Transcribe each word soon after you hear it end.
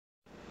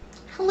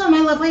Hello my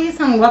lovelies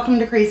and welcome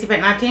to Crazy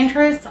But Not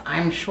Dangerous.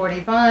 I'm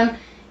Shorty Vaughn.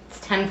 It's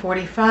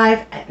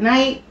 10:45 at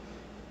night.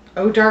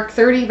 Oh, dark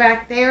 30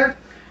 back there.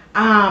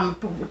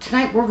 But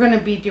tonight we're going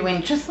to be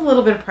doing just a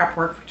little bit of prep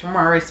work for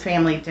tomorrow's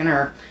family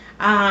dinner.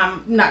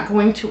 Not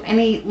going to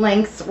any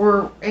lengths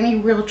or any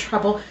real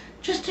trouble.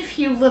 Just a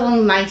few little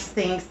nice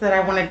things that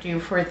I want to do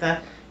for the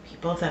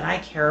people that I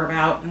care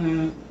about. And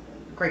I'm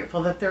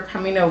grateful that they're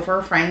coming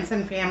over, friends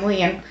and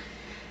family and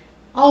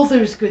all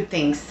those good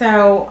things.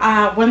 So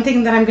one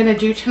thing that I'm going to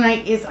do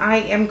tonight is I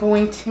am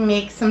going to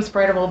make some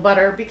spreadable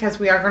butter because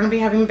we are going to be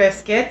having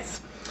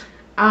biscuits.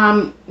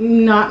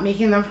 Not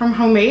making them from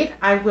homemade.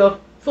 I will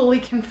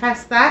fully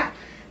confess that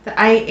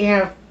I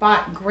have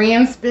bought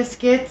Grand's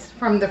biscuits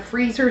from the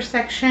freezer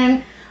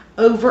section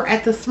over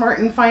at the Smart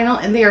and Final,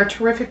 and they are a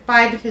terrific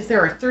buy because there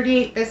are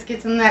 38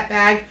 biscuits in that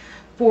bag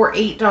for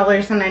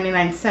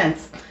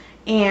 $8.99.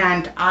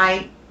 And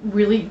I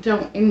really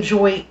don't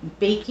enjoy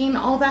baking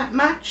all that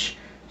much.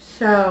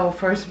 So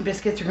frozen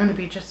biscuits are going to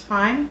be just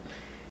fine.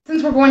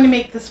 Since we're going to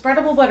make the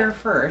spreadable butter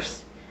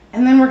first,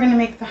 and then we're going to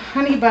make the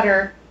honey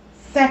butter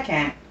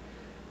second,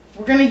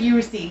 we're going to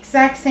use the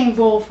exact same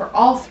bowl for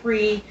all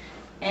three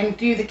and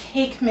do the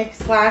cake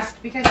mix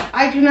last because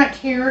I do not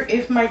care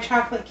if my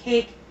chocolate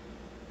cake...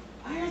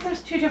 Why are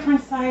those two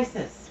different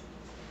sizes?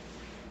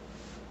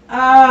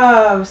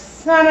 Oh,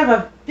 son of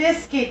a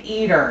biscuit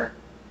eater.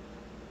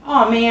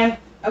 Oh, man.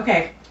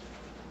 Okay.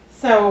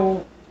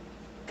 So...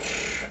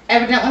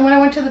 evidently, when I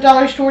went to the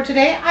dollar store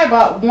today, I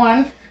bought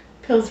one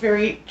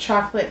Pillsbury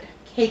chocolate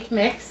cake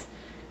mix,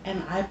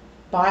 and I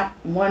bought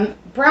one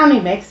brownie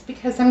mix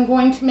because I'm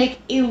going to make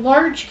a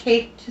large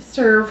cake to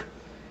serve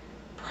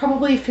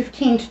probably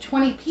 15 to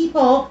 20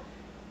 people,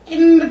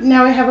 and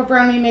now I have a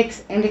brownie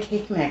mix and a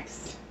cake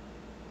mix.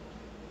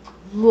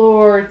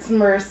 Lord's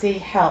mercy,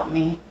 help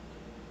me.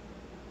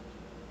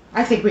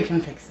 I think we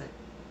can fix it.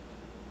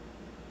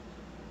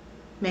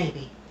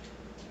 Maybe.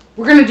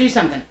 We're going to do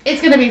something.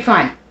 It's going to be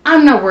fun.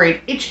 I'm not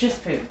worried. It's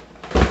just food.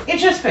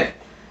 It's just food.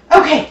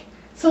 Okay,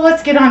 so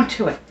let's get on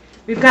to it.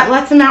 We've got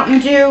lots of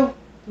Mountain Dew.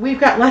 We've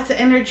got lots of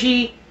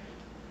energy.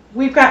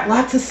 We've got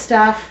lots of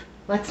stuff.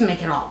 Let's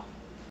make it all.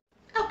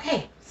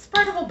 Okay,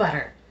 spreadable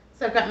butter.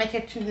 So I've got my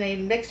KitchenAid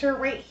mixer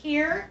right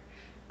here.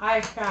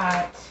 I've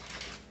got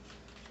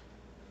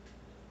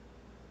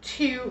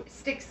 2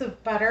 sticks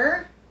of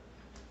butter.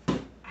 I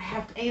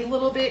have a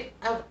little bit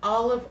of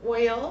olive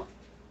oil.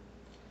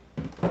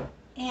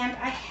 And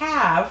I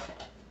have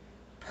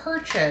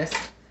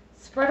purchased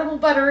spreadable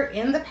butter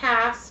in the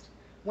past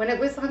when it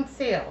was on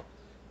sale.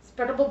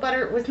 Spreadable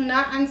butter was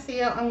not on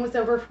sale and was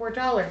over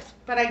 $4,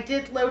 but I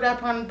did load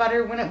up on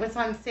butter when it was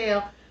on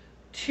sale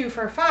 2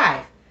 for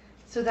 $5.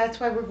 So that's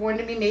why we're going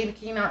to be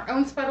making our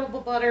own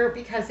spreadable butter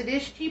because it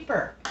is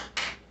cheaper.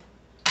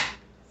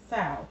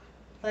 So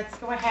let's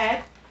go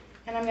ahead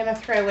and I'm going to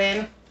throw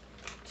in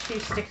 2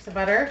 sticks of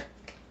butter,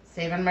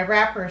 saving my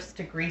wrappers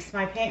to grease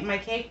my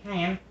cake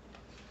pan.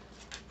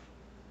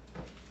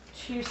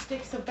 2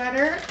 sticks of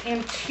butter,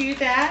 and to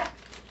that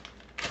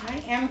I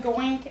am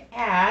going to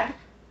add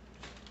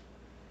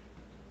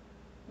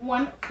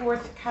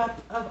 1/4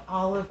 cup of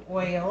olive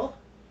oil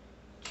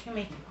to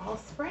make it all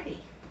spready.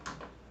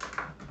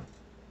 I'm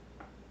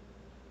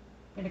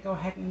going to go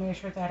ahead and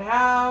measure that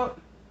out.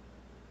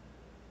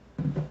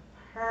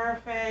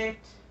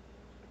 Perfect.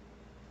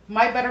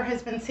 My butter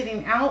has been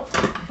sitting out,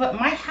 but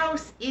my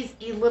house is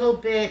a little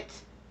bit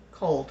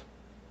cold.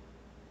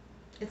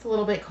 It's a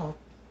little bit cold.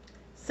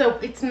 So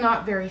it's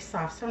not very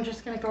soft. So I'm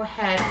just going to go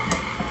ahead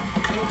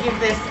and give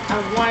this a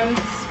 1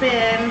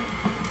 spin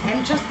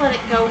and just let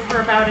it go for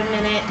about a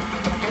minute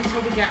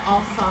until we get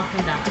all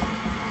softened up.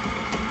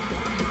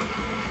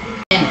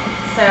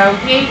 So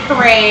yay,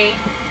 hooray.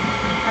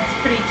 That's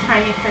pretty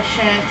time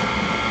efficient.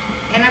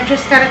 And I've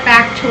just got it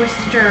back to a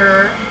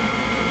stir.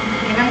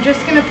 And I'm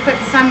just going to put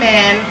some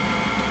in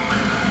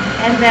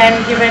and then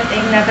give it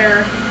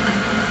another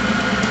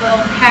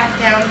little pat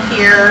down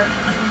here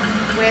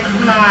with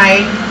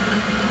my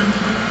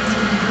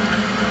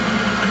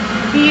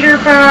beater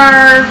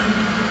bar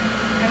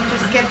and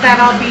just get that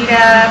all beat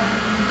up.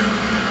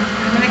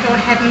 I'm going to go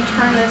ahead and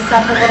turn this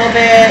up a little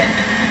bit.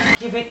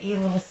 Give it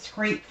a little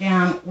scrape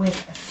down with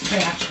a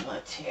spatula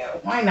too.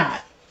 Why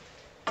not?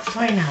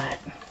 Why not?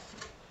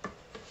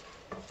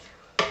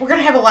 We're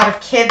going to have a lot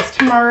of kids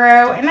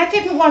tomorrow, and I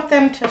didn't want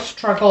them to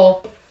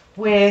struggle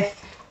with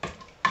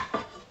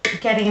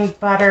getting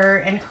butter.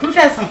 And who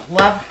doesn't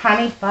love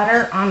honey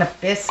butter on a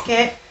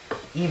biscuit,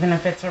 even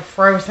if it's a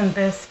frozen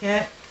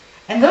biscuit?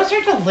 And those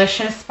are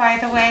delicious, by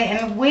the way,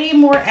 and way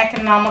more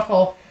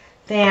economical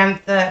than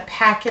the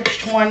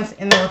packaged ones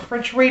in the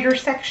refrigerator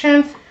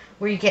section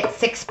where you get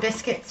 6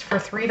 biscuits for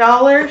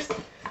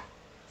 $3.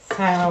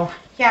 So,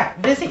 yeah,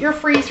 visit your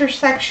freezer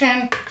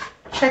section.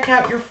 Check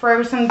out your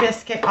frozen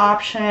biscuit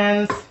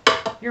options,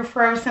 your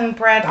frozen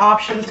bread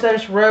options.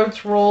 Those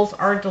Rhodes rolls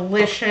are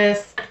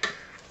delicious.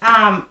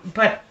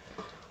 But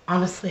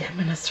honestly, I'm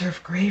going to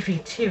serve gravy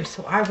too,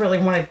 so I really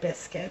wanted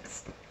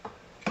biscuits.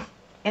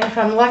 And if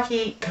I'm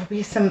lucky, there'll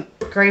be some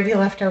gravy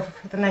left over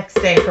for the next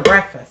day for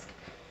breakfast.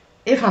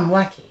 If I'm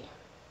lucky.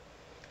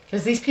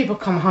 because these people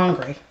come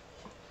hungry.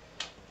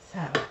 So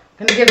I'm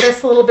going to give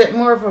this a little bit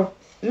more of a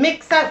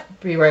mix up.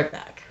 Be right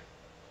back.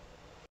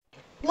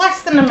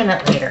 Less than a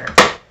minute later.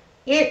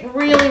 It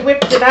really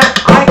whipped it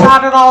up. I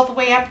got it all the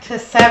way up to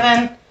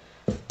 7.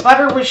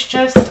 Butter was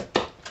just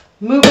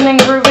moving and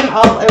grooving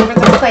all over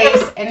the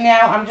place. And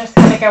now I'm just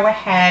going to go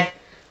ahead.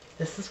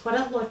 This is what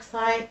it looks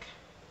like.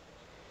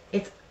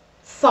 It's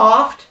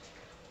soft,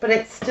 but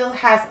it still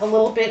has a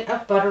little bit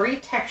of buttery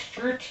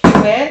texture to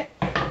it.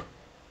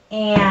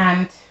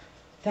 And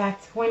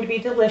that's going to be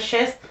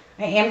delicious.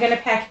 I am going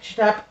to package it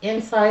up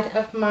inside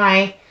of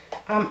my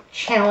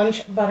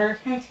challenge butter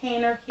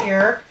container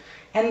here.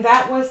 And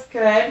that was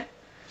good.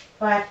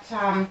 But,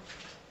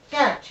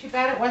 yeah, too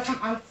bad it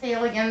wasn't on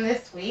sale again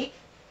this week.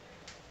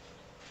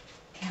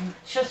 And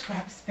let's just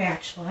grab a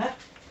spatula.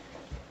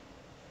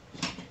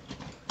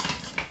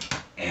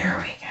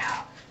 There we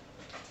go.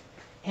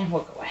 And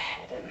we'll go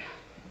ahead and...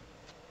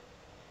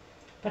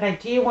 But I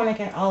do want to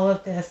get all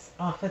of this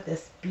off of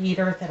this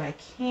beater that I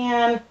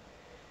can.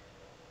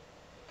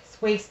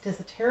 Because waste is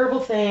a terrible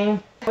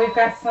thing. We've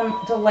got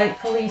some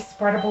delightfully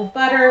spreadable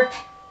butter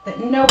that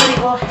nobody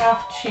will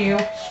have to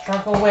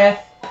struggle with.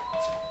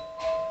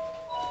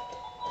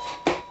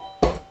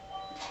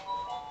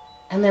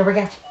 And there we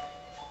go.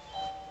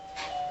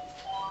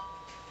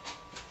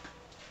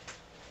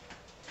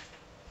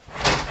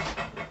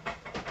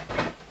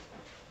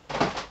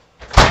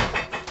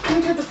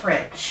 Into the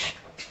fridge.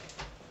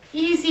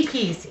 Easy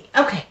peasy.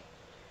 Okay,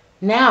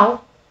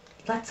 now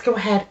let's go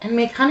ahead and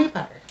make honey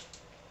butter.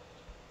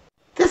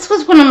 This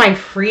was one of my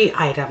free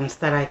items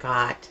that I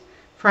got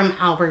from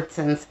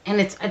Albertsons,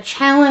 and it's a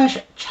challenge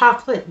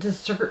chocolate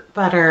dessert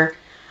butter.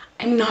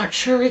 I'm not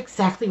sure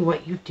exactly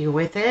what you do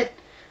with it.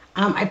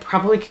 I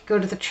probably could go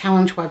to the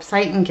challenge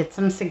website and get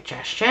some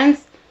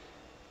suggestions,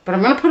 but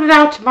I'm going to put it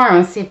out tomorrow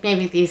and see if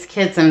maybe these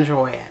kids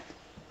enjoy it.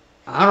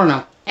 I don't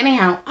know.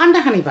 Anyhow, on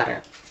to honey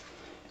butter.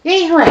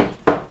 Yay, hooray!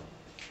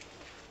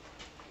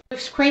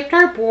 We've scraped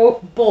our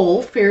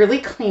bowl fairly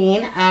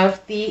clean of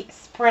the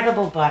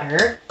spreadable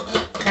butter.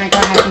 I'm going to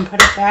go ahead and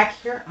put it back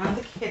here on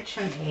the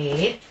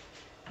KitchenAid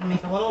and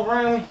make a little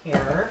room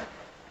here.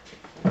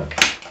 I'm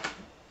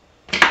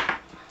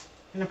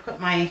going to put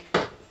my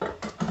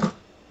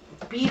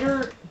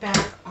beater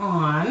back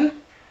on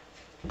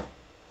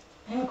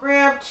and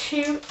grab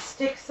 2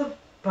 sticks of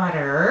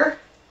butter.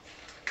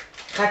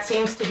 That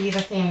seems to be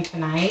the theme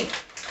tonight.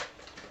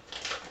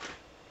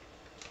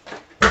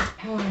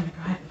 And we're going to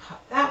go ahead and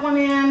pop that one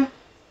in.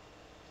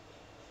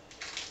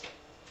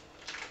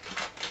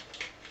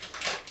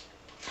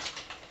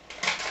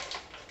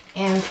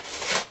 And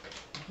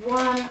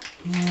 1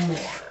 more.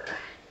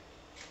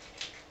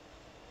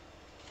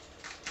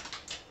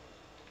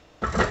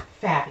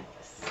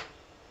 Fabulous.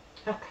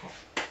 Okay.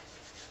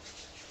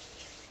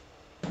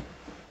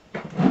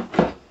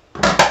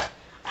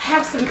 I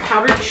have some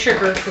powdered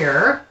sugar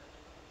here.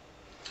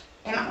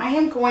 And I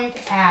am going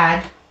to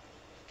add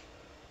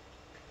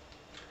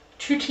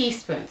 2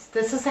 teaspoons.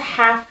 This is a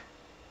 1/2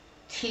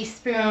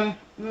 teaspoon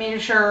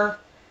measure.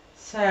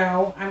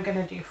 So I'm going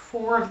to do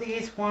 4 of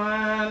these.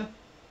 1,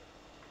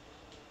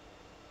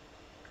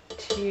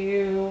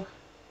 2,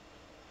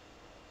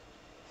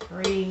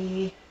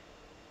 3,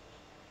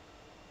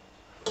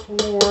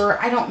 4.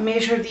 I don't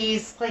measure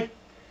these like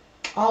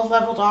all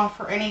leveled off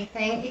or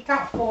anything. It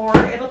got 4.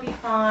 It'll be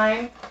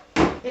fine.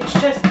 It's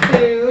just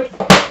food.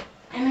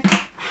 And it's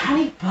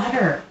honey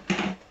butter.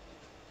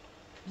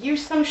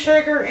 Use some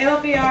sugar. It'll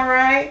be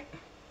alright.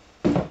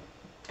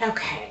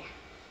 Okay.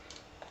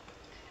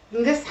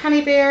 And this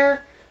honey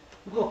bear,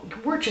 well,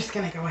 we're just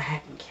going to go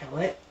ahead and kill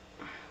it.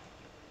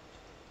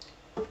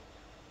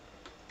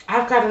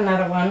 I've got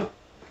another one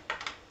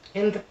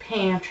in the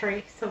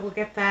pantry, so we'll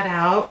get that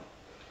out.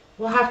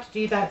 We'll have to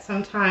do that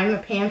sometime, the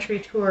pantry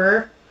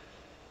tour.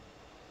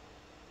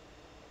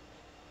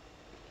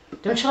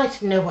 Don't you like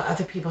to know what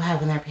other people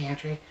have in their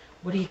pantry?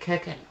 What are you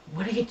cooking?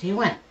 What are you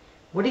doing?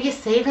 What are you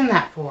saving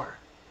that for?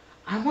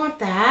 I want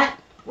that.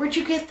 Where'd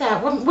you get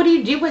that? What do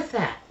you do with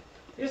that?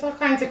 There's all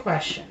kinds of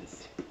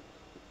questions.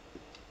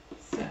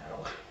 So,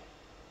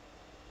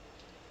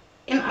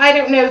 and I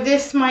don't know,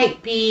 this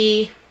might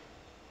be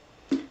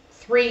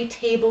 3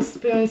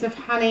 tablespoons of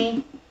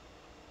honey.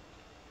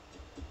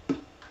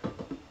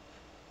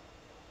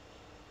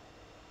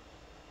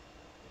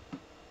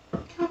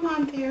 Come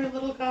on there,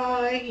 little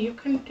guy. You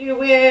can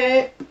do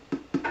it.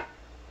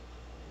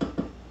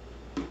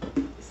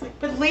 It's like,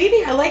 but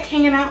lady, I like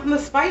hanging out in the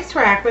spice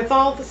rack with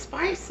all the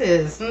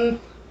spices. And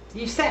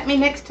you sat me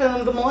next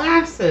to the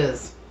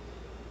molasses.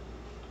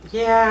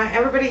 Yeah,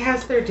 everybody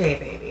has their day,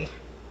 baby.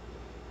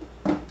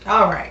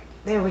 All right,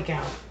 there we go.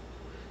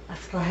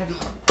 Let's go ahead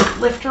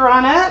and lift her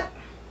on up.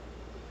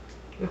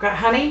 We've got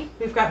honey,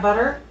 we've got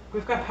butter,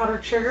 we've got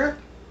powdered sugar,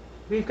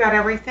 we've got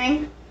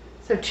everything.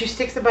 So 2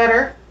 sticks of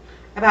butter,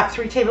 about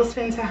 3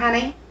 tablespoons of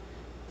honey,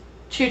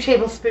 2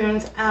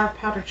 tablespoons of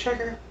powdered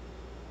sugar.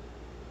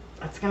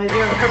 That's going to do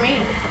it for me.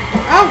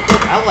 Oh,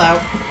 hello.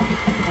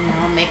 And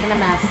now I'm making a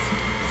mess.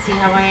 See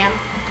how I am?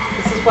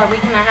 This is why we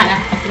cannot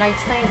have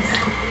nice things.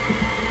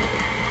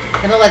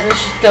 Gonna let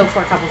this just go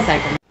for a couple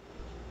seconds.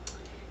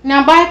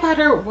 Now my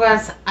butter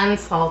was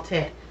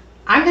unsalted.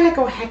 I'm gonna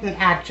go ahead and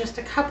add just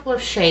a couple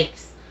of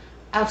shakes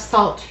of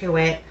salt to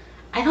it.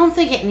 I don't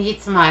think it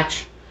needs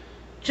much.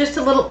 Just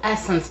a little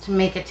essence to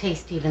make it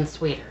taste even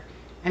sweeter.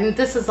 And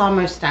this is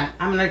almost done.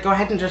 I'm gonna go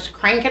ahead and just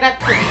crank it up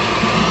to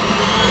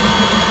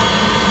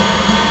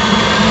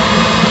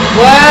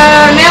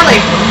Whoa, Nelly,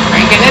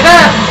 cranking it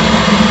up.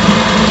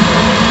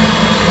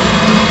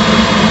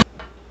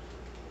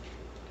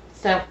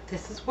 So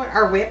this is what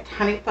our whipped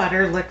honey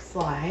butter looks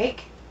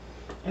like.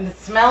 And it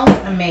smells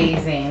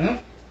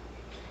amazing.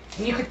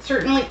 And you could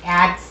certainly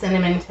add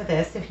cinnamon to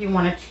this if you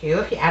wanted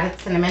to. If you added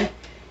cinnamon,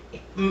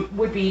 it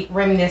would be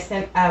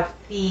reminiscent of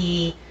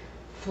the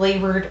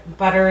flavored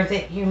butter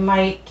that you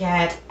might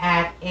get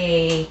at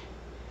a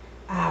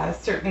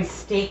certain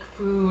steakhouse,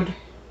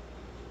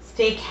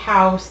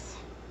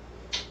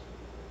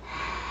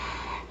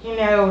 you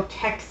know,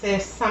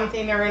 Texas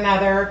something or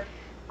another.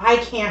 I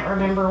can't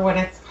remember what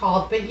it's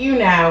called, but you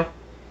know,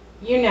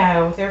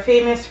 they're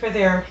famous for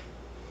their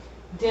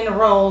dinner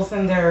rolls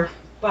and their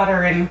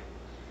butter, and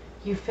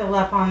you fill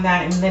up on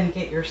that and then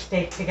get your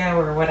steak to go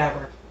or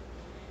whatever.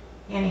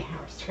 Anyhow,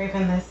 we're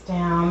scraping this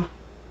down.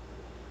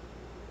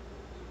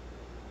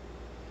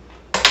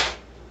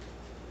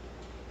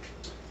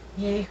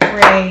 Yay,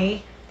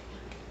 hooray.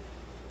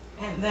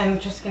 And then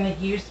just going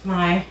to use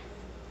my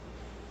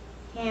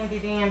handy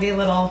dandy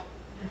little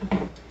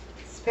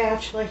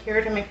spatula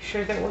here to make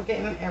sure that we're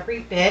getting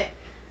every bit.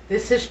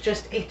 This is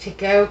just a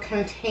to-go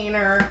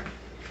container.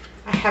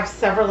 I have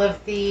several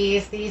of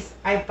these. These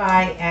I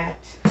buy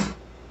at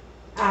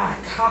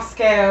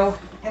Costco,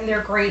 and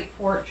they're great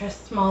for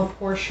just small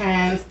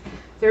portions.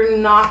 They're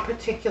not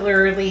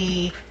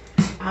particularly,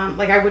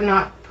 like I would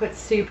not put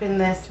soup in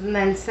this and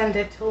then send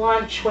it to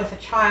lunch with a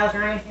child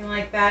or anything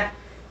like that.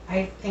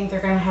 I think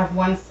they're going to have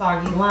one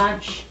soggy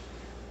lunch,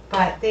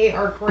 but they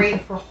are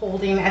great for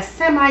holding a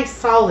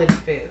semi-solid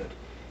food.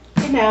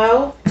 You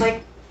know,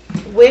 like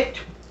whipped,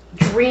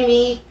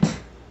 dreamy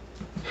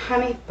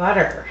honey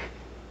butter.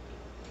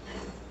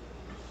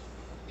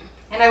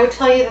 And I would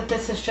tell you that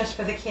this is just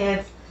for the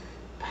kids,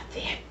 but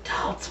the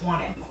adults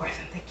want it more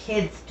than the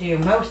kids do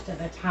most of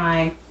the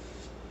time.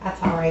 That's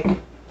all right.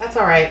 That's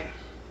all right.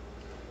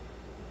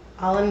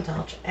 I'll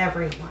indulge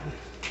everyone.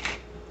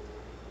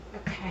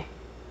 Okay.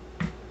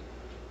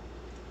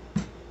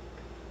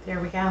 There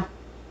we go.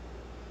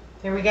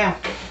 There we go.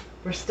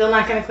 We're still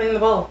not going to clean the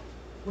bowl.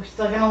 We're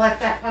still going to let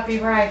that puppy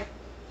ride.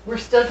 We're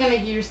still going to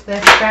use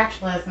this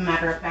spatula, as a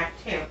matter of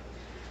fact, too.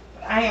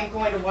 But I am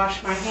going to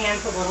wash my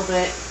hands a little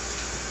bit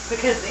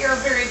because they are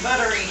very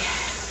buttery.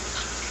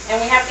 And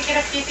we have to get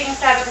a few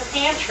things out of the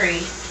pantry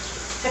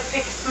to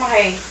fix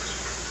my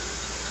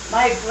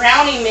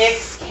brownie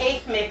mix,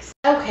 cake mix.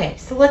 Okay,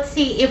 so let's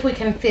see if we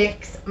can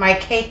fix my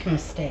cake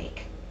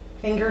mistake.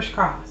 Fingers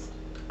crossed.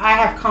 I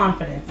have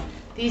confidence.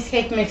 These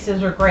cake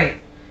mixes are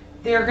great.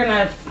 They're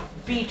gonna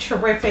be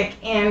terrific,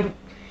 and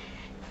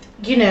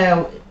you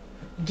know,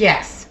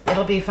 yes,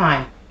 it'll be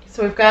fine.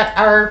 So we've got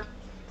our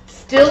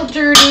still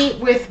dirty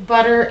with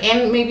butter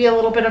and maybe a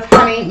little bit of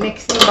honey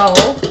mixing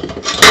bowl,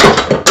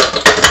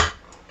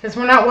 because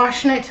we're not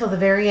washing it till the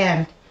very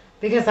end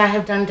because I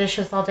have done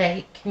dishes all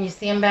day. Can you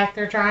see them back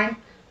there drying?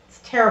 It's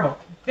terrible.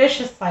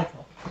 Vicious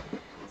cycle.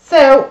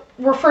 So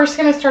we're first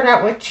going to start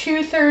out with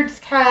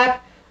 2/3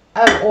 cup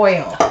of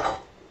oil.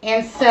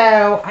 And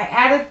so I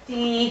added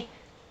the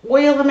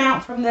oil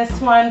amount from this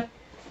one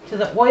to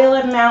the oil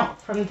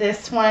amount from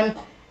this one,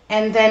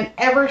 and then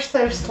ever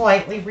so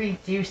slightly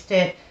reduced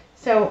it,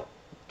 so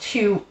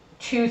to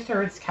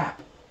 2/3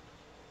 cup.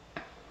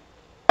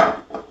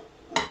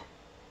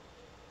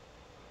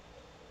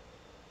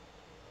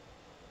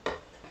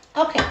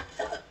 Okay,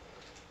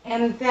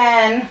 and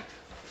then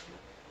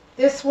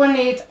this one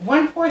needs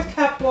 1/4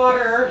 cup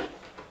water,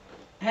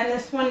 and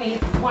this one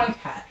needs 1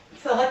 cup.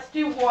 So let's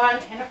do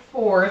 1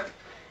 1/4,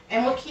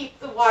 and we'll keep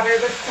the water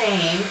the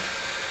same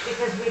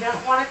because we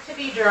don't want it to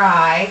be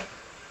dry.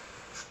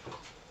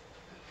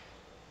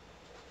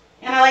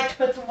 And I like to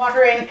put the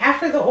water in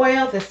after the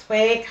oil. This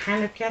way it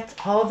kind of gets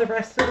all the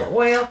rest of the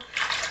oil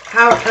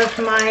out of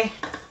my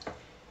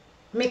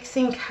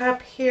mixing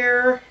cup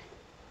here.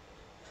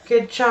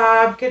 Good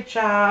job, good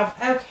job.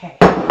 Okay.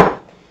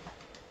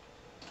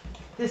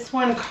 This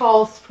one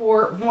calls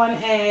for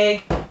 1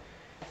 egg.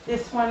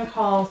 This one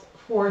calls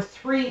for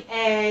 3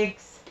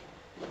 eggs.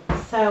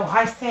 So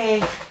I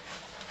say,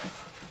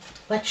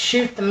 let's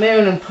shoot the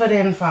moon and put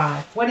in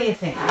 5. What do you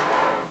think?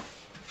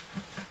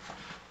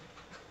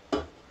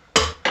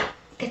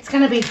 It's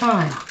going to be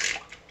fun.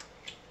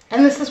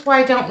 And this is why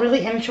I don't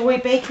really enjoy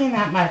baking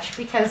that much,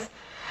 because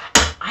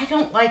I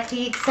don't like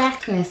the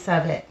exactness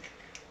of it.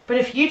 But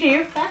if you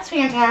do, that's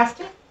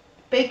fantastic.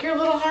 Bake your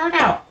little heart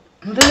out.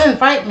 And then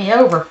invite me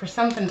over for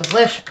something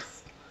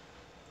delicious.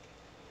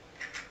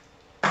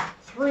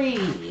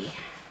 3,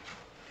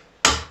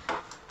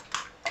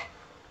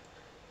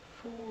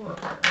 4,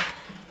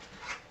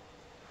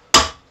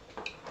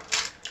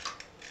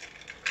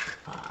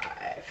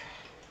 5.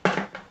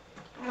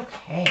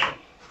 Okay.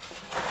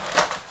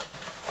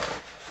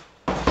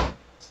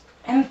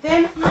 And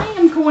then I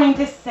am going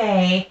to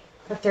say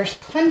that there's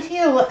plenty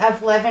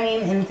of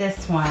leavening in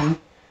this one,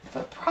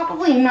 but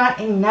probably not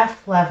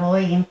enough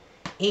leveling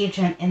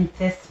agent in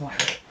this one.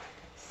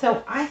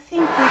 So I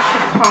think we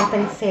should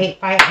compensate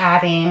by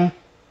adding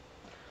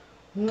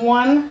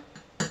 1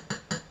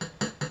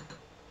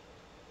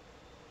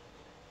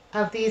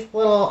 of these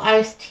little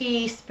iced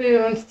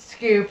teaspoon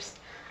scoops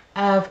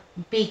of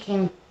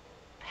baking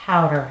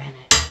powder in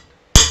it.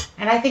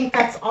 And I think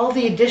that's all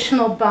the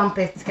additional bump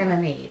it's going to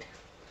need.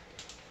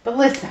 But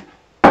listen,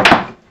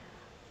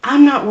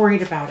 I'm not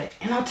worried about it.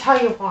 And I'll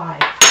tell you why.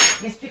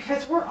 It's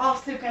because we're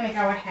also going to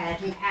go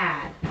ahead and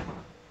add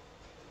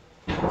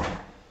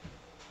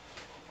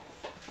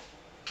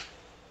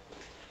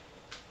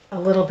a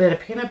little bit of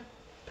peanut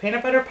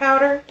butter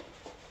powder.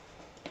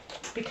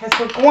 Because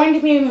we're going to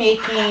be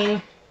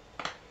making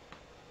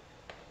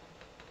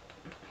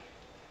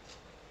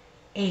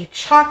a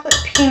chocolate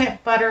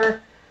peanut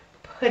butter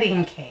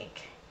pudding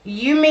cake.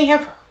 You may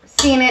have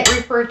seen it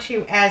referred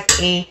to as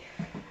a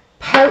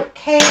poke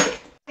cake.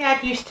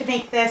 Dad used to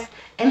make this,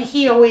 and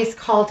he always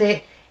called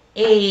it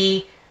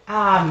a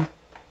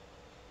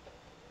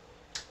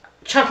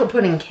chocolate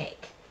pudding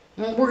cake.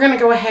 And we're going to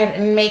go ahead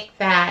and make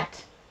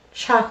that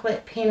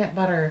chocolate peanut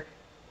butter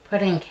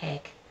pudding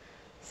cake.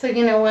 So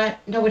you know what?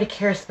 Nobody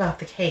cares about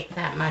the cake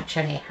that much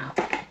anyhow.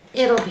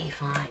 It'll be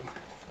fine.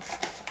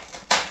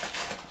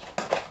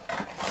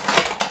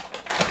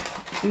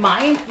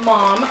 My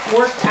mom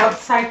worked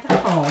outside the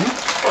home.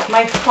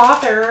 My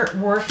father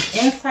worked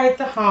inside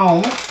the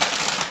home.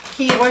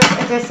 He was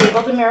a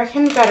disabled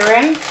American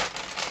veteran,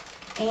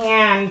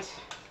 and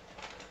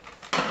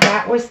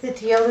that was the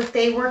deal that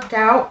they worked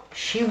out.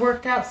 She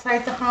worked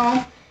outside the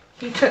home.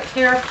 He took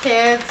care of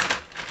kids.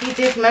 He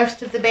did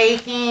most of the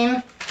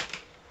baking.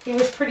 He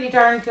was pretty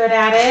darn good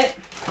at it.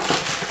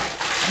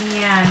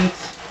 And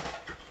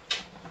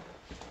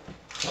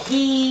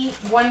he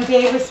one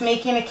day was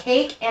making a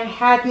cake and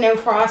had no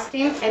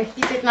frosting, and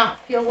he did not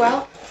feel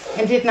well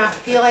and did not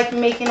feel like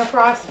making a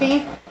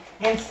frosting.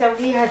 And so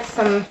he had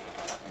some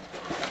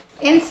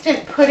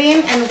instant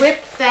pudding and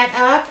whipped that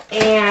up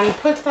and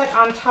put that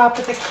on top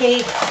of the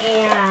cake,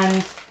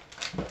 and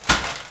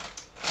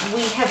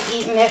we have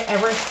eaten it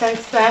ever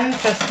since then,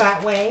 just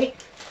that way.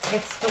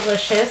 It's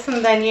delicious.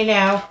 And then, you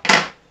know,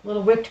 a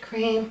little whipped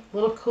cream, a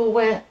little Cool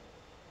Whip,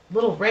 a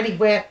little Ready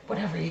Whip,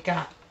 whatever you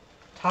got.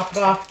 Top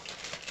it off.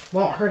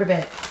 Won't hurt a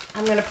bit.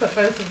 I'm going to put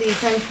both of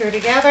these in here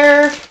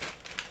together.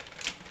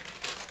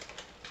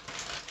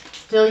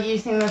 Still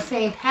using the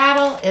same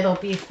paddle. It'll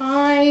be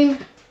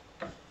fine.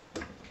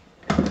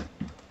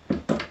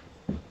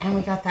 And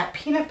we got that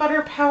peanut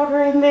butter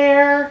powder in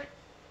there.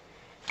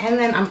 And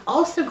then I'm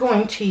also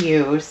going to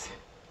use,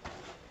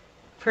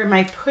 for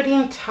my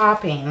pudding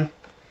topping,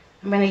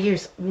 I'm going to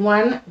use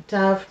 1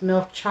 Dove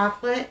milk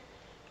chocolate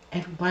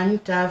and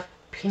 1 Dove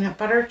peanut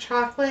butter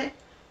chocolate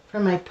for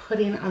my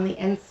pudding on the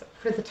ends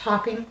for the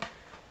topping.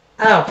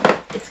 Oh,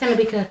 it's going to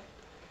be good.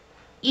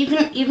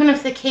 Even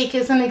if the cake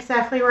isn't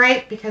exactly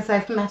right because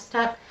I've messed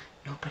up,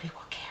 nobody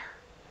will care.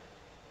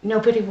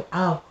 Nobody will.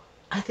 Oh,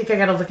 I think I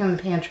got to look in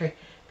the pantry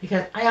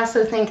because I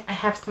also think I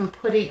have some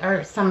pudding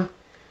or some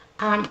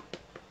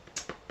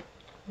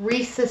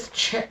Reese's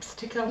chips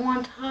to go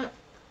on top.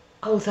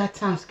 Oh, that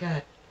sounds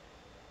good.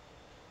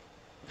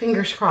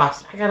 Fingers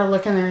crossed. I gotta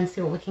look in there and see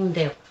what we can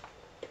do.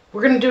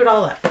 We're gonna do it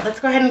all up. Let's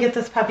go ahead and get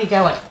this puppy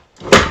going.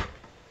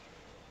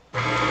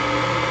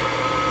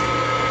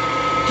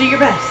 Do your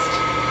best.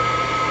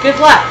 Good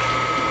luck.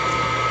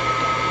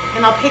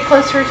 And I'll pay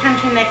closer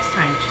attention next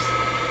time. Just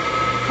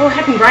go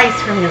ahead and rise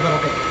for me a little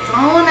bit. That's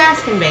all I'm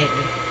asking, baby.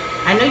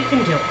 I know you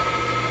can do it.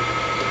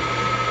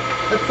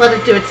 Let's let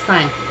it do its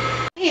thing.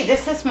 Okay,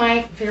 this is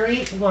my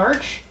very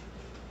large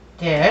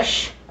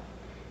dish.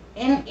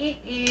 And it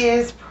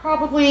is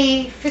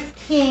probably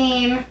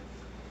 15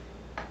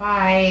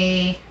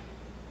 by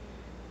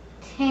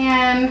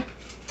 10.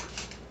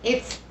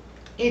 It's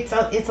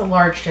a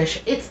large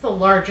dish. It's the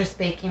largest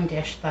baking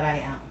dish that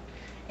I own.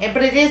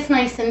 But it is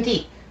nice and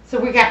deep. So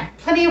we got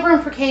plenty of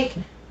room for cake,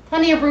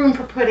 plenty of room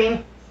for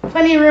pudding,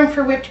 plenty of room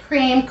for whipped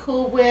cream,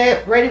 Cool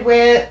Whip, Ready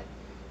Whip,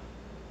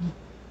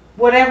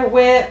 whatever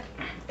whip.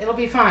 It'll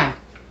be fine.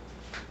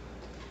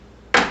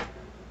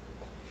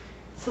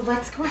 So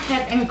let's go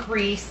ahead and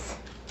grease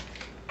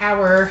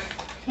our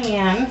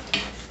pan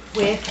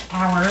with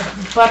our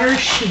butter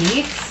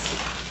sheets.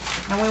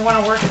 And we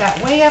want to work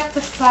that way up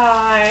the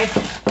side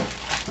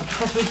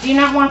because we do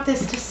not want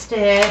this to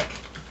stick.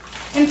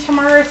 And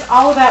tomorrow's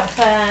all about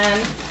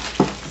fun,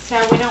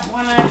 so we don't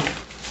want to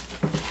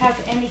have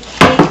any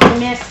cake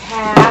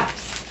mishaps.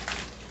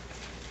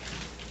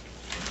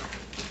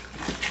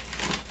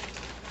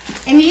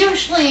 And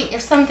usually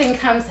if something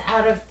comes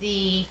out of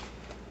the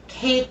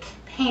cake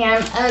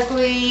pan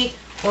ugly,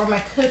 or my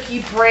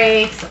cookie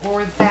breaks,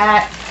 or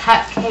that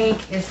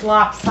cupcake is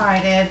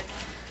lopsided,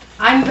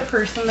 I'm the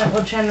person that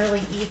will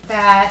generally eat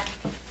that.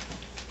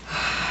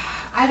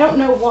 I don't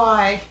know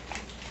why,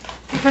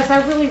 because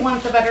I really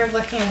want the better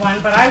looking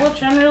one, but I will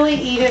generally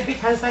eat it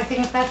because I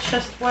think that's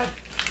just what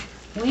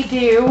we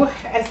do,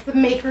 as the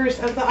makers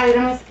of the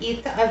item, is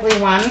eat the ugly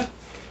one.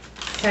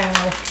 So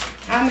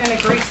I'm going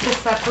to grease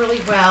this up really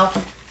well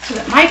so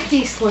that my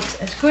piece looks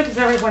as good as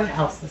everyone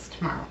else's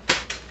tomorrow.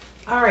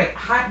 All right,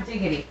 hot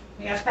diggity.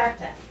 We got that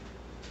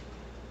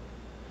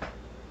done.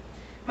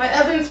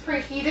 My oven's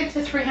preheated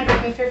to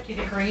 350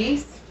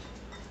 degrees.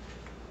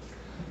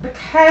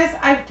 Because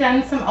I've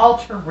done some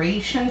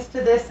alterations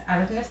to this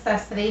out of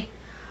necessity,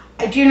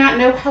 I do not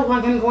know how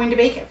long I'm going to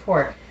bake it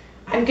for.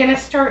 I'm going to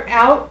start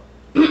out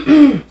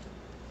and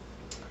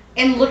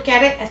look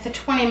at it at the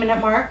 20-minute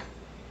mark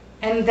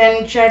and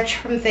then judge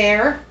from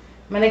there.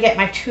 I'm going to get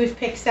my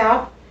toothpicks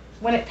out.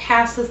 When it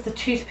passes the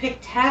toothpick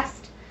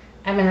test,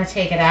 I'm going to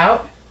take it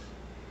out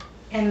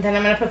and then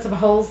I'm going to put some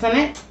holes in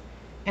it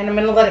and I'm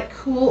going to let it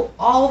cool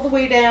all the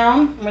way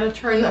down. I'm going to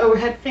turn the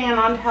overhead fan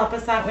on to help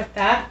us out with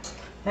that.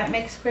 That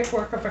makes quick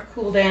work of a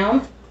cool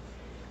down.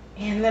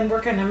 And then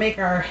we're going to make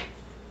our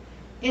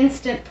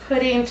instant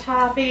pudding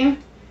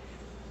topping,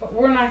 but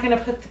we're not going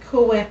to put the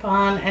Cool Whip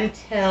on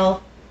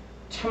until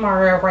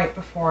tomorrow right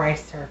before I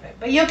serve it.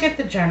 But you'll get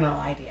the general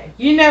idea.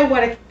 You know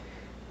what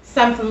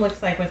something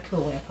looks like with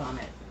Cool Whip on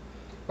it.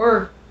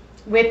 Or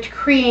whipped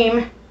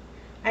cream.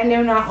 I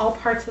know not all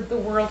parts of the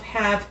world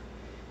have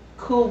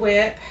Cool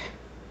Whip,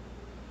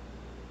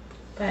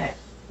 but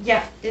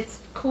yeah,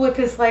 Cool Whip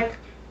is like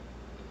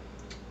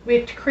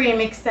whipped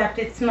cream, except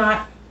it's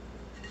not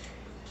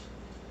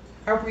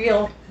a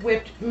real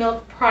whipped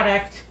milk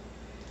product.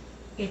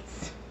 It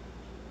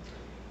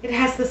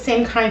has the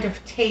same kind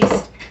of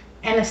taste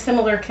and a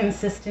similar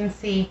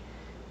consistency,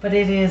 but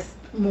it is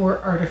more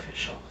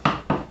artificial.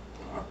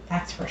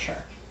 That's for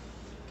sure.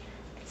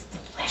 It's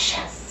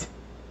delicious.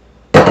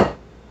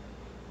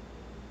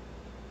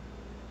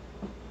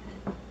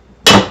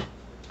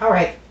 All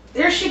right,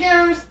 there she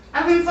goes.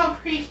 Oven's all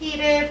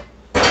preheated.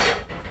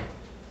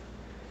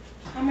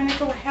 I'm going to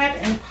go ahead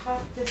and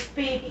pop this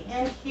baby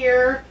in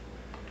here.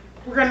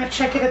 We're going to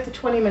check it at the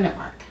 20-minute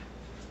mark.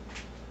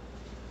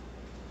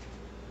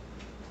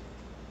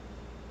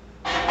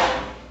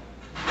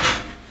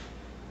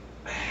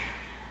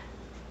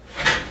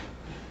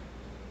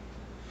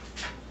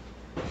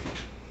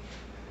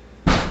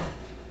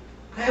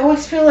 I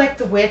always feel like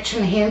the witch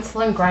in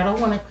Hansel and Gretel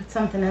when I put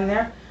something in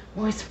there. I'm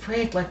always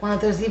afraid like one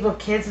of those evil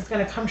kids is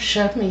going to come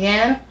shove me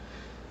in.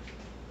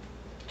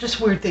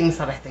 Just weird things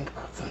that I think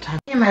about sometimes.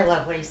 Here, my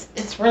lovelies,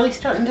 it's really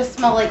starting to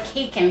smell like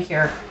cake in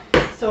here.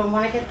 So I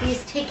want to get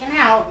these taken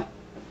out.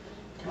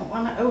 Don't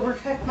want to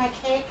overcook my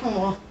cake, and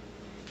we'll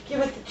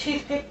give it the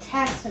toothpick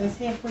test and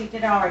see if we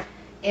did all right.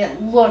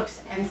 It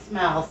looks and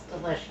smells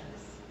delicious.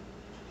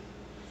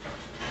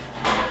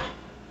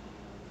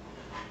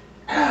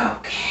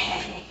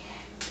 Okay.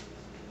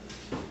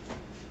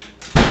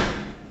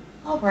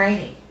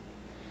 Alrighty.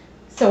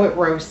 So it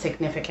rose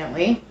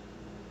significantly.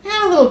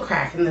 And a little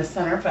crack in the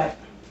center, but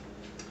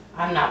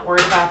I'm not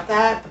worried about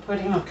that. The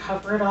pudding will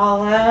cover it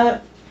all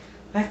up.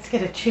 Let's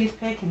get a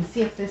toothpick and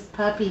see if this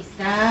puppy's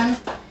done.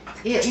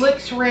 It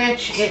looks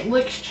rich. It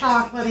looks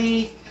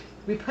chocolatey.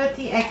 We put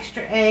the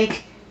extra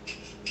egg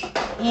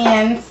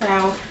in,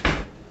 so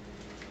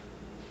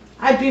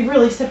I'd be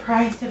really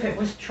surprised if it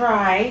was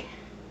dry.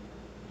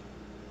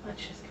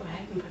 Let's just go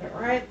ahead and put it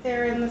right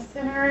there in the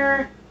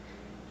center.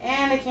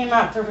 And it came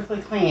out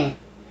perfectly clean.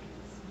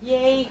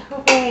 Yay,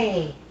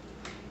 hooray.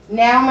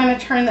 Now I'm going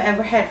to turn the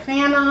overhead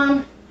fan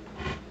on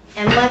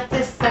and let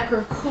this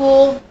sucker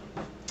cool.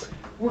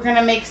 We're going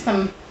to make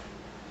some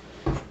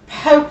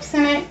pokes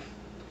in it.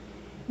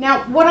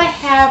 Now what I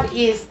have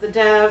is the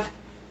Dove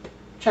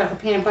chocolate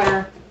peanut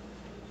butter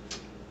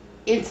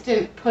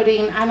instant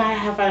pudding, and I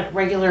have a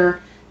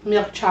regular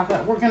milk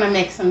chocolate. We're going to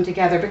mix them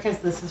together because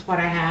this is what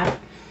I have.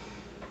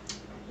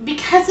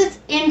 Because it's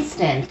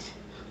instant,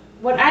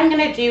 what I'm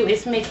going to do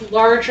is make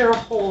larger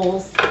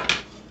holes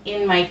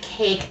in my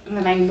cake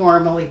than I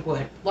normally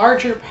would.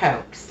 Larger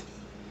pokes.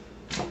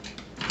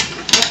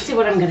 Let's see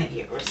what I'm going to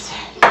use.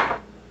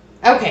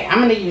 Okay, I'm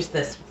going to use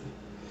this one.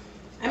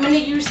 I'm going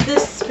to use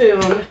this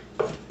spoon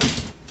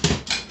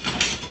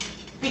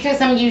because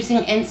I'm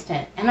using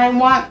instant. And I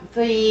want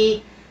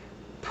the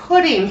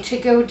pudding to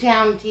go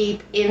down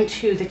deep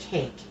into the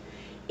cake.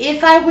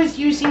 If I was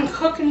using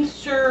cook and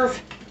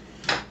serve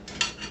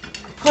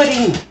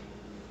pudding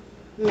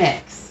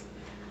mix,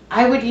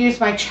 I would use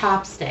my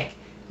chopstick,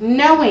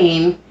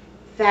 knowing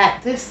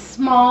that this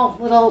small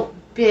little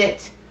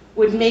bit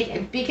would make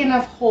a big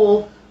enough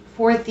hole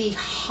for the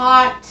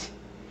hot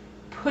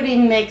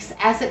pudding mix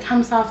as it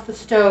comes off the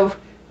stove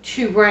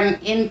to run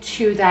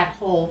into that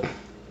hole,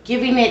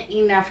 giving it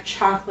enough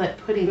chocolate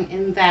pudding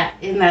in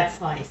that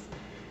slice.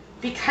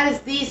 Because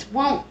these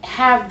won't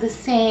have the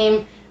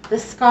same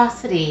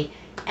viscosity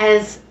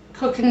as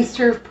cook and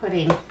serve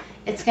pudding,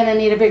 it's going to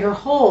need a bigger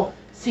hole,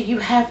 so you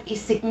have a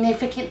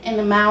significant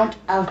amount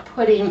of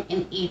pudding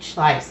in each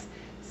slice.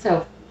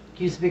 So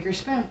use a bigger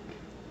spoon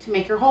to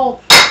make your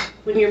hole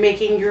when you're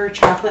making your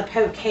chocolate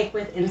poke cake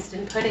with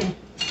instant pudding.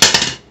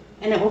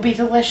 And it will be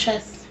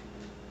delicious.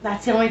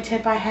 That's the only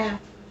tip I have.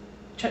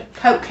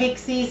 Poke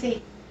cake's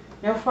easy.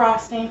 No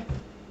frosting.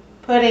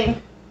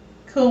 Pudding.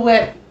 Cool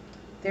Whip.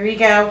 There you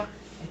go.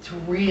 It's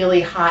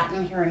really hot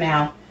in here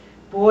now.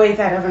 Boy,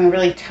 that oven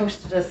really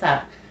toasted us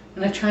up.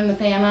 I'm going to turn the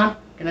fan on.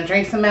 Going to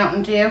drink some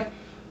Mountain Dew.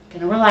 Going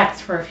to relax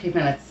for a few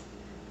minutes.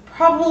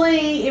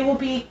 Probably it will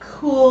be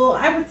cool,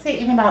 I would say,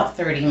 in about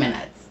 30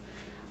 minutes.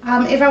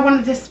 If I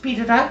wanted to speed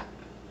it up,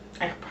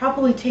 I could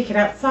probably take it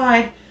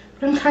outside,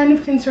 but I'm kind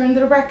of concerned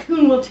that a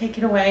raccoon will take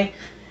it away.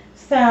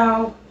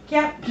 So,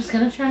 yeah, just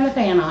going to turn the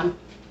fan on.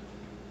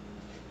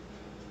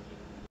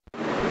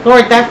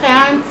 Lord, that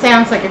fan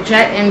sounds like a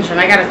jet engine.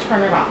 I got to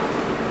turn it off.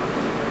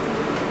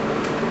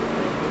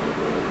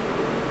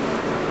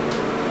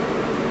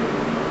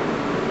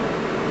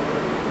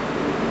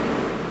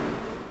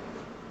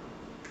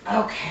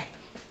 Okay.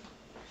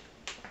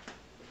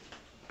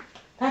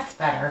 That's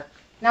better.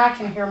 Now I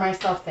can hear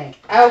myself think.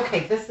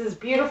 Okay, this is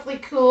beautifully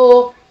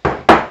cool.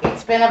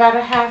 It's been about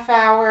a half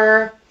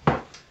hour.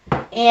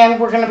 And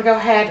we're going to go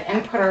ahead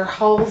and put our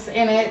holes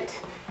in it.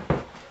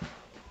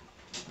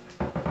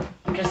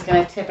 I'm just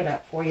going to tip it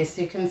up for you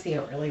so you can see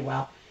it really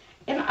well.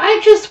 And I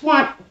just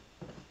want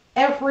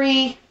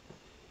every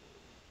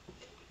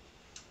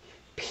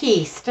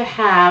piece to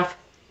have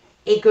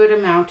a good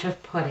amount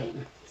of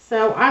pudding.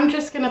 So I'm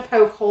just going to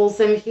poke holes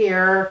in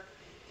here,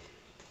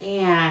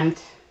 and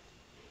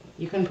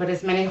you can put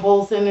as many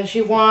holes in as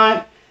you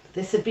want.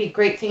 This would be a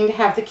great thing to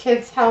have the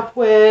kids help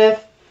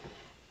with.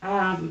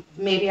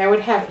 Maybe I would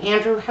have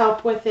Andrew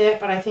help with it,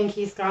 but I think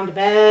he's gone to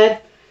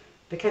bed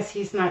because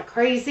he's not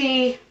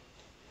crazy.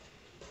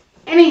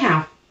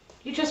 Anyhow,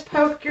 you just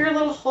poke your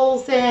little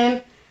holes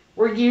in.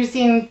 We're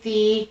using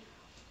the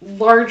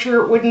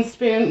larger wooden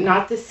spoon,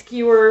 not the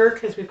skewer,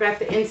 because we've got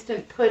the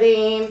instant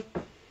pudding.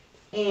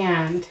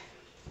 And,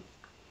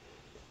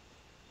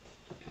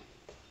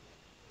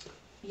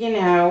 you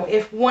know,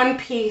 if one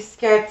piece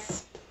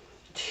gets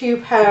 2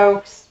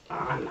 pokes,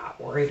 I'm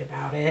not worried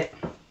about it.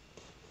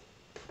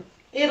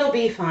 It'll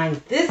be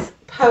fine. This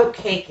poke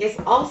cake is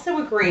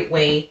also a great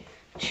way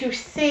to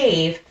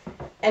save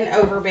an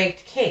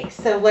overbaked cake.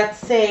 So let's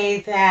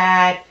say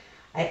that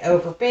I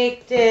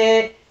overbaked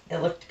it, it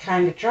looked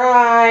kind of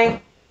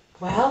dry.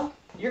 Well,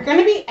 you're going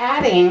to be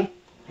adding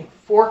like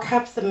 4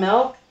 cups of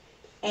milk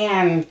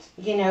and,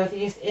 you know,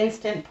 these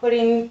instant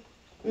pudding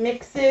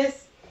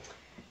mixes.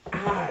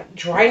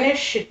 Dryness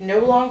should no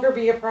longer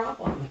be a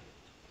problem.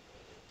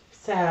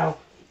 So,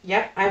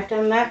 yep, I've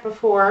done that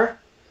before.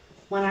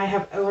 When I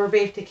have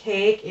overbaked a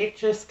cake, it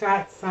just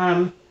got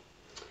some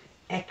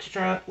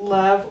extra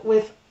love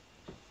with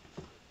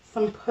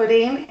some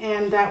pudding,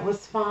 and that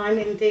was fine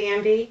and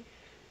dandy.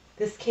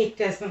 This cake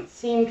doesn't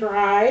seem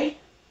dry,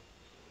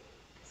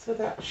 so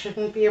that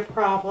shouldn't be a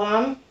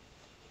problem.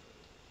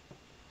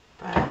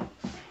 But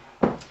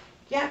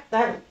yeah,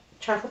 that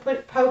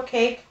chocolate poke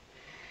cake.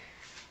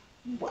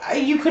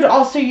 You could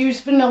also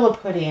use vanilla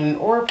pudding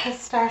or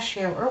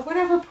pistachio or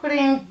whatever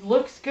pudding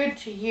looks good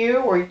to you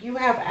or you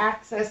have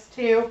access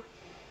to.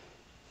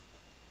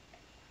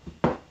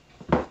 Oh,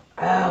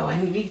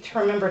 I need to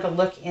remember to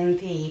look in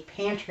the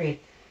pantry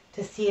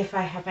to see if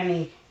I have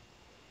any.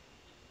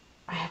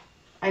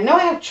 I know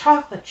I have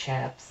chocolate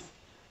chips,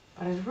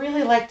 but I'd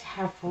really like to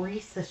have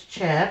Reese's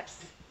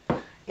chips.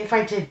 If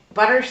I did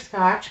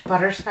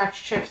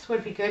butterscotch chips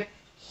would be good.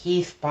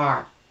 Heath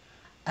bar.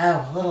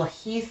 Oh, a little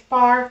Heath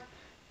bar.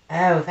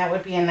 Oh, that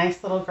would be a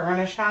nice little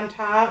garnish on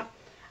top.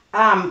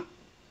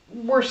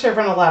 We're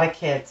serving a lot of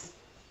kids.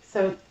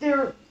 So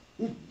they're,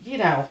 you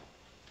know,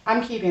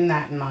 I'm keeping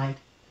that in mind.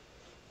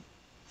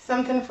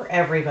 Something for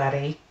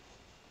everybody.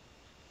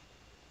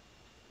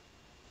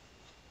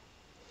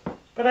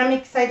 But I'm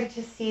excited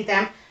to see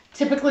them.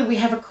 Typically we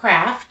have a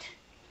craft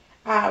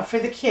for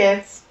the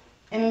kids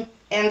and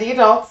the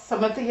adults.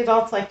 Some of the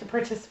adults like to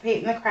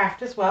participate in the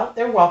craft as well.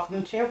 They're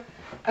welcome to.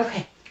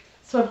 Okay,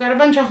 so I've got a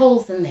bunch of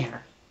holes in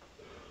there.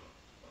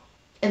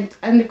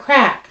 And the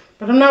crack,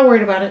 but I'm not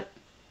worried about it.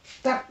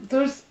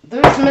 Those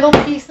middle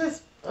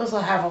pieces, those will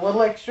have a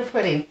little extra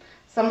pudding.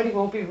 Somebody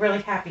will be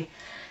really happy.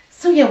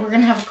 So yeah, we're going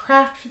to have a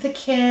craft for the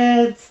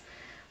kids.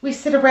 We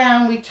sit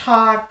around, we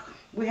talk,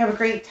 we have a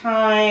great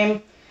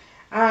time.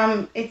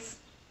 It's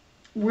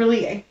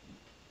really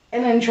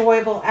an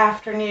enjoyable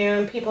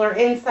afternoon. People are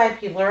inside,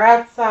 people are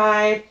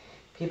outside,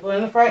 people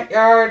in the front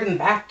yard and the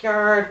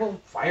backyard.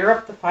 We'll fire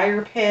up the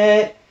fire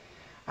pit.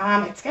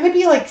 It's going to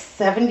be like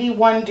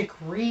 71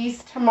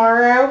 degrees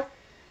tomorrow,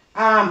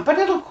 but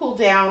it'll cool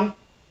down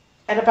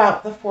at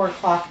about the 4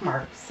 o'clock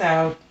mark.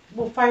 So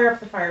we'll fire up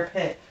the fire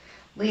pit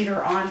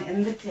later on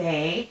in the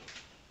day.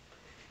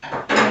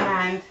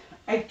 And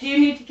I do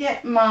need to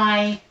get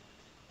my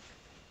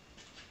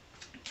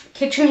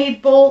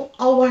KitchenAid bowl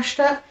all washed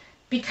up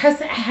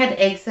because it had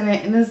eggs in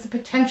it and is a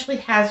potentially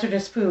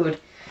hazardous food.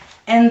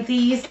 And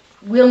these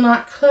will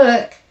not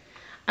cook.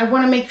 I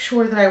want to make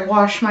sure that I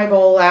wash my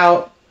bowl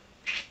out.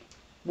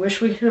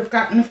 Wish we could have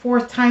gotten a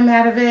 4th time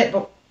out of it,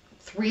 but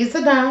 3 is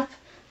enough.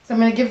 So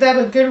I'm going to give that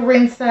a good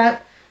rinse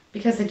up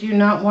because I do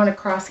not want to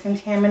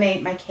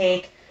cross-contaminate my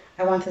cake.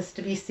 I want this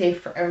to be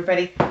safe for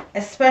everybody,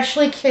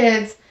 especially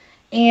kids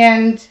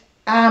and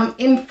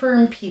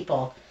infirm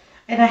people.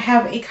 And I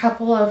have a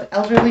couple of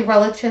elderly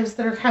relatives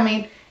that are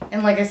coming.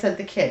 And like I said,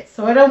 the kids.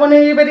 So I don't want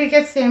anybody to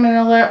get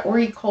salmonella or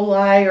E.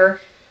 coli or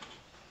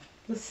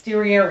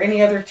listeria or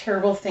any other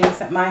terrible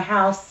things at my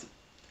house.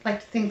 I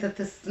like to think that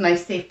this is a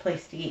nice, safe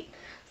place to eat.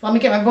 So let me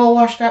get my bowl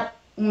washed up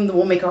and then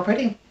we'll make our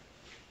pudding.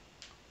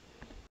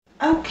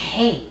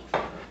 Okay.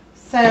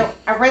 So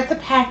I read the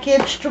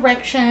package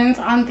directions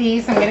on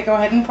these. I'm going to go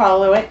ahead and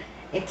follow it.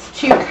 It's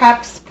 2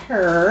 cups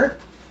per.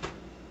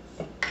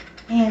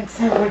 And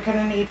so we're going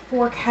to need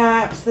 4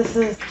 cups. This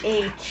is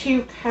a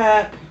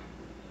 2-cup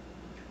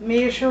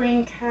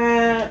measuring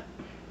cup.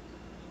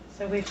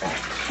 So we've got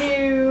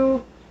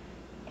 2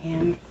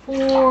 and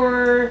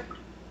 4.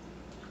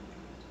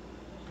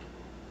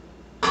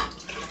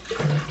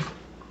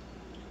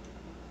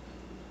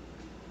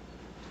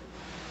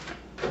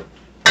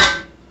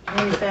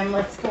 And then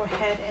let's go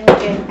ahead and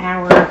get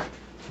our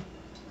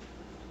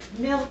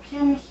milk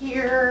in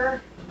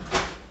here.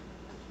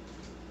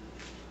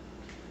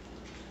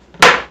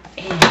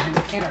 And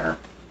get our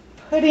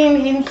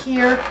pudding in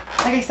here.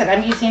 Like I said,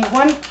 I'm using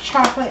 1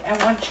 chocolate and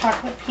 1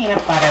 chocolate peanut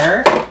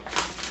butter.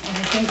 And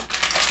I think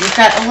we've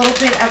got a little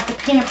bit of the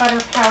peanut butter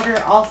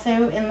powder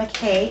also in the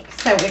cake.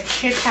 So it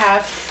should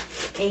have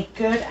a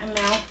good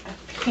amount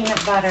of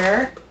peanut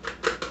butter.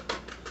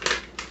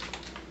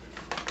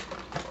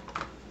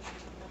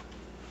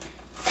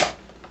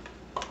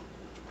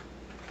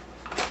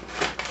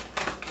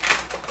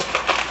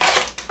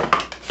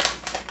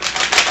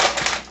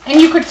 And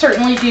you could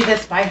certainly do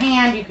this by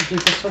hand. You could do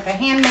this with a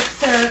hand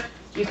mixer.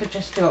 You could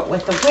just do it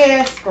with a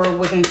whisk or a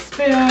wooden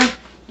spoon.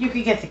 You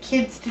could get the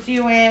kids to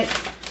do it.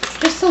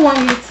 Just so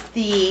long as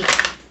the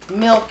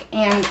milk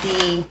and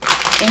the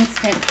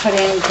instant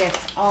pudding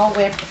gets all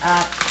whipped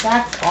up.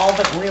 That's all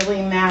that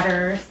really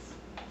matters.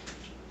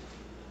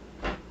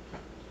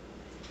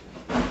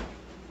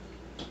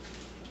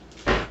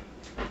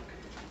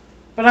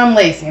 But I'm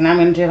lazy and I'm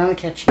going to do it on the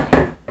kitchen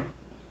here.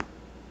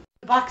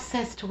 The box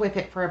says to whip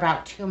it for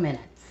about 2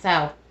 minutes. So,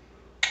 I'm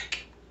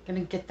going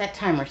to get that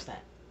timer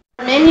set.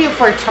 The menu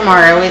for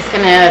tomorrow is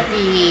going to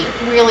be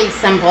really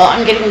simple.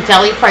 I'm getting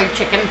deli fried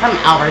chicken from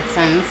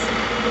Albertsons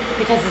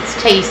because it's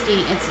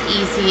tasty, it's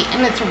easy,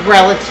 and it's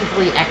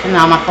relatively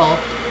economical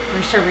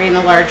for serving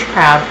a large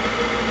crowd.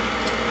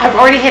 I've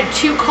already had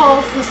 2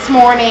 calls this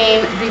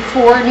morning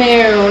before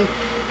noon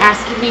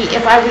asking me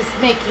if I was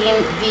making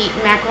the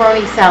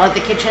macaroni salad,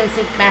 the kitchen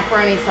sink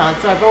macaroni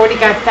salad. So I've already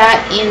got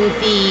that in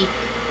the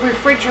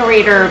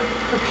refrigerator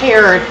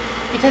prepared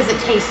because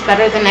it tastes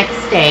better the next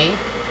day.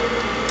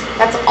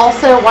 That's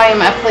also why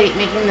I'm up late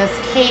making this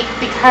cake,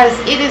 because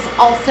it is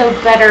also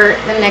better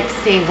the next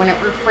day when it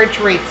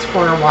refrigerates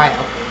for a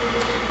while.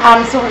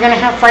 So we're going to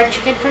have fried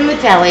chicken from the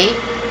deli.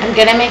 I'm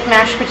going to make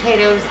mashed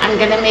potatoes. I'm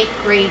going to make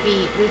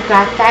gravy. We've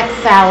got that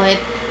salad.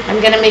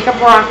 I'm going to make a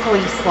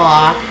broccoli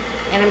slaw.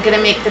 And I'm going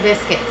to make the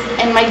biscuits.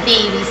 And my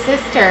baby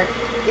sister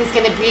is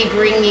going to be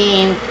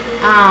bringing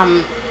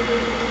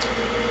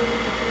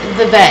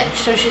the veg.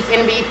 So she's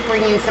going to be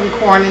bringing some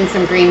corn and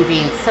some green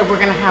beans. So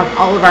we're going to have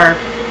all of our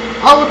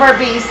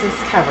bases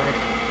covered.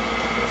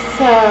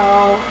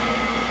 So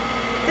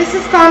this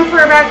has gone for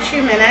about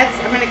 2 minutes.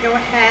 I'm going to go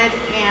ahead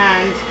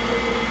and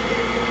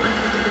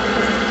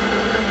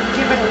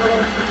give it a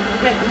little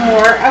bit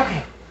more.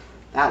 Okay,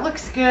 that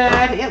looks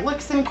good. It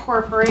looks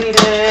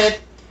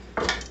incorporated.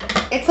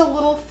 It's a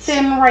little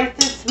thin right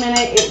this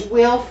minute. It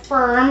will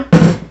firm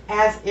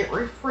as it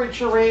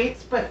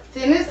refrigerates, but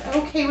thin is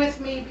okay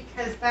with me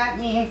because that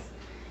means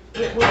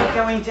it will be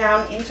going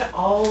down into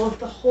all of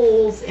the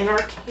holes in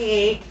our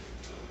cake.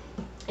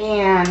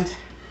 And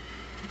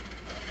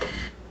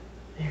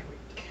there we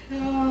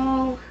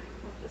go.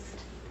 Just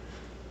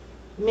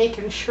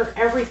making sure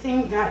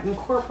everything got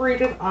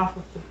incorporated off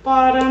of the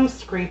bottom,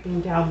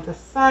 scraping down the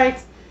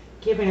sides,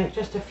 giving it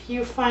just a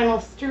few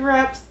final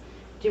stir-ups.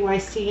 Do I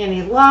see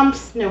any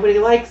lumps? Nobody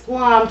likes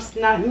lumps,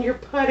 not in your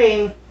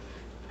pudding.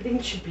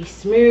 Pudding should be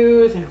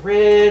smooth and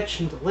rich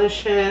and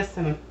delicious.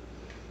 And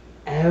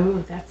oh,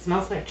 that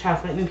smells like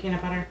chocolate and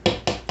peanut butter.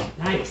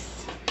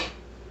 Nice.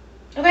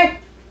 Okay,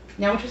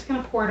 now I'm just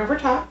going to pour it over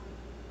top.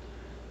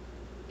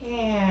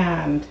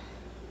 And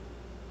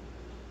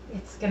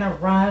it's going to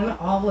run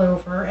all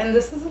over. And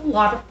this is a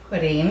lot of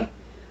pudding,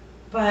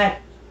 but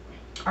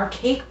our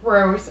cake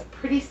rose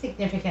pretty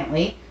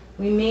significantly.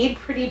 We made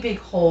pretty big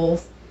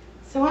holes.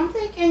 So I'm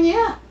thinking,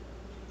 yeah,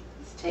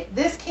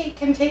 this cake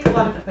can take a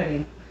lot of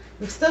pudding.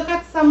 We've still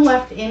got some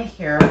left in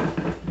here,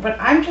 but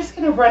I'm just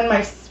going to run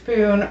my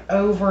spoon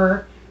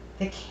over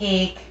the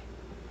cake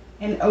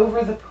and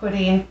over the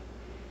pudding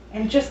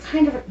and just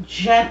kind of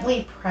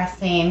gently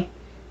pressing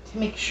to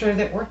make sure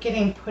that we're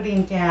getting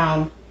pudding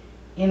down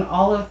in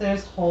all of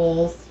those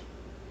holes,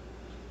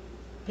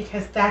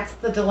 because that's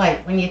the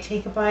delight when you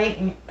take a bite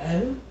and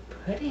oh,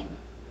 pudding.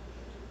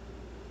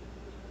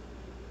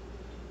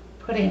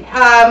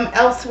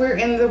 Elsewhere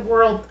in the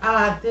world,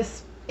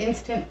 this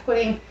instant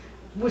pudding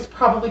was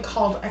probably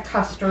called a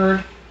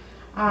custard.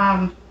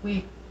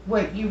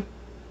 What you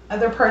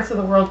other parts of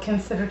the world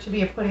consider to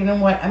be a pudding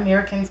and what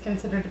Americans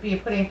consider to be a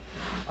pudding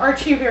are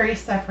 2 very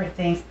separate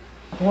things.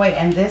 Boy,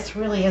 and this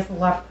really is a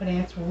love pudding.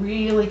 It's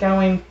really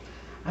going.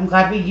 I'm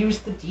glad we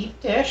used the deep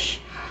dish.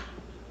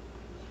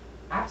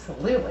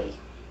 Absolutely.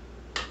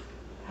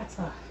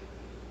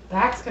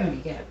 That's going to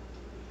be good.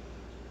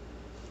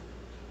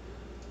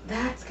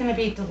 That's going to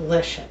be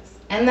delicious.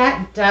 And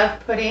that Dove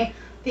pudding,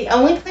 the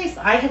only place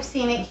I have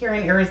seen it here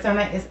in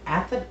Arizona is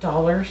at the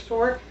dollar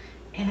store.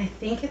 And I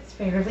think it's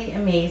fairly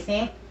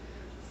amazing.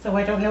 So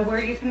I don't know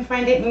where you can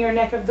find it in your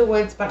neck of the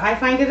woods, but I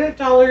find it at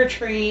Dollar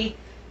Tree.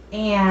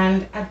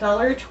 And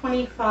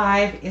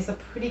 $1.25 is a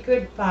pretty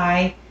good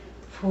buy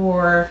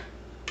for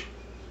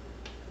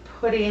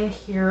pudding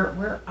here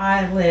where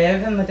I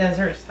live in the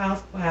desert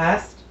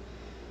Southwest.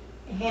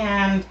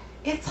 And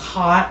it's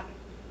hot.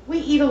 We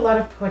eat a lot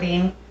of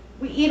pudding.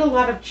 We eat a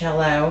lot of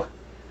Jell-O.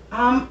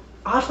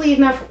 Oddly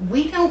enough,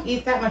 we don't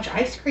eat that much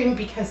ice cream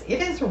because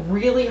it is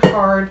really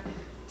hard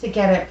to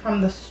get it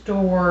from the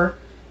store.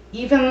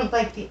 Even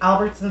like the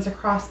Albertsons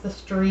across the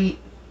street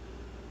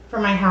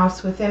from my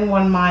house within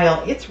 1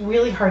 mile, it's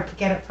really hard to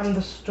get it from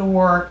the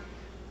store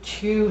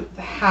to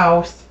the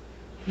house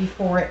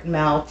before it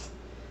melts.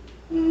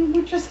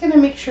 We're just going to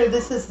make sure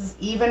this is as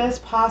even as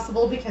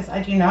possible because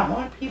I do not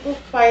want people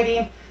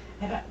fighting.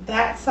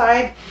 That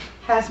side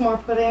has more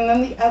pudding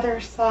than the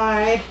other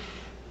side.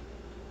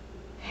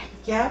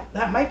 Yep,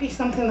 that might be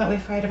something that we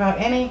fight about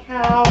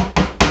anyhow.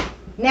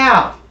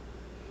 Now,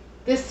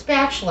 this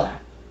spatula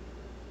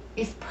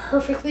is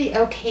perfectly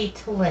okay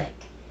to lick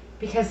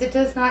because it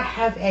does not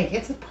have egg.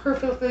 It's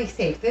perfectly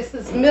safe. This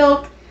is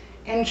milk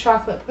and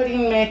chocolate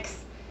pudding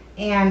mix,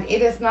 and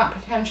it is not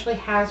potentially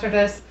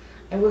hazardous.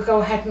 I will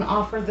go ahead and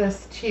offer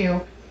this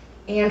to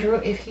Andrew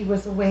if he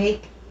was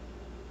awake,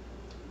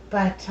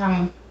 but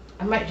I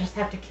might just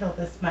have to kill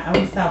this my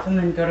own self and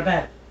then go to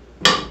bed.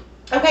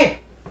 Okay,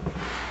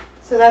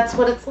 so that's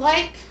what it's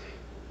like.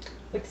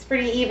 Looks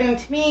pretty even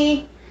to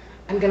me.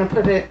 I'm going to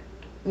put it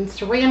in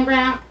saran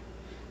wrap.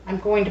 I'm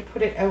going to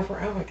put it over,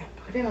 oh, I got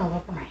pudding all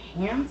over my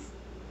hands.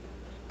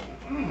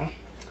 I'm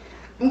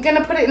going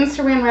to put it in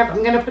saran wrap.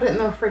 I'm going to put it in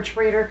the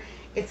refrigerator.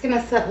 It's going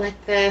to sit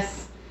like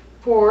this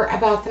for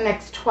about the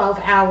next 12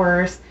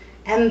 hours.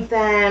 And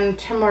then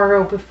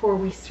tomorrow before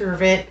we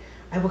serve it,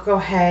 I will go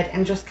ahead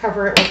and just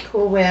cover it with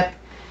Cool Whip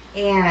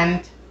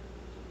and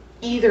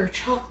either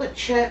chocolate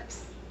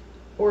chips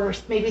or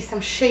maybe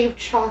some shaved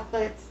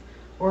chocolates,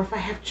 or if I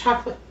have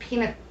chocolate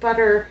peanut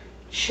butter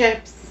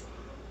chips,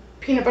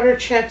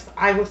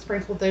 I will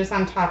sprinkle those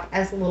on top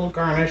as a little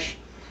garnish.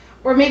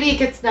 Or maybe it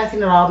gets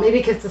nothing at all. Maybe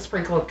it gets a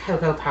sprinkle of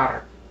cocoa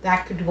powder.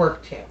 That could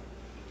work too.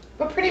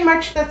 But pretty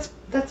much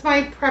that's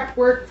my prep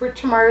work for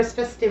tomorrow's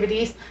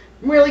festivities.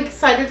 I'm really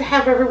excited to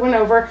have everyone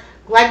over.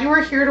 Glad you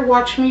were here to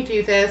watch me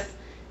do this.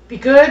 Be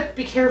good,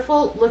 be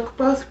careful, look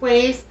both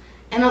ways,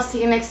 and I'll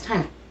see you next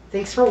time.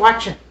 Thanks for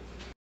watching.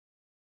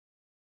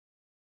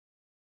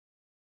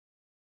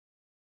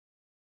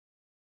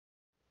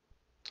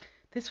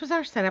 This was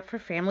our setup for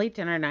family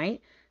dinner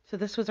night. So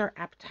this was our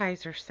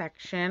appetizer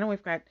section.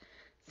 We've got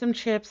some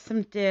chips,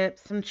 some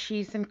dips, some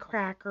cheese and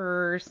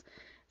crackers,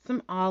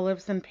 some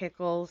olives and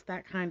pickles,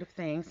 that kind of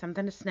thing.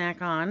 Something to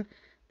snack on.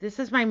 This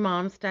is my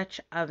mom's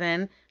Dutch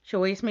oven. She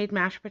always made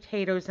mashed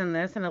potatoes in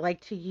this, and I like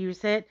to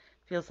use it.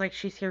 Feels like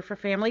she's here for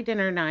family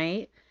dinner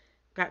night.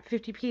 Got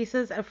 50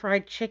 pieces of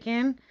fried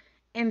chicken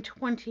and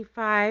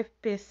 25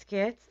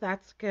 biscuits.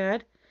 That's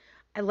good.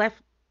 I left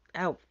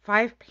out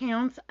 5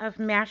 pounds of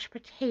mashed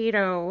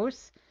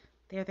potatoes.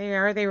 There they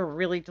are. They were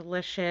really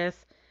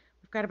delicious.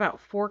 We've got about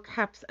 4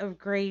 cups of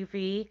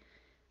gravy.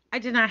 I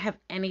did not have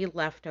any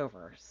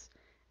leftovers.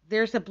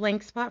 There's a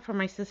blank spot for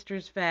my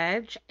sister's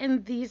veg,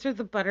 and these are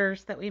the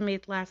butters that we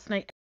made last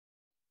night.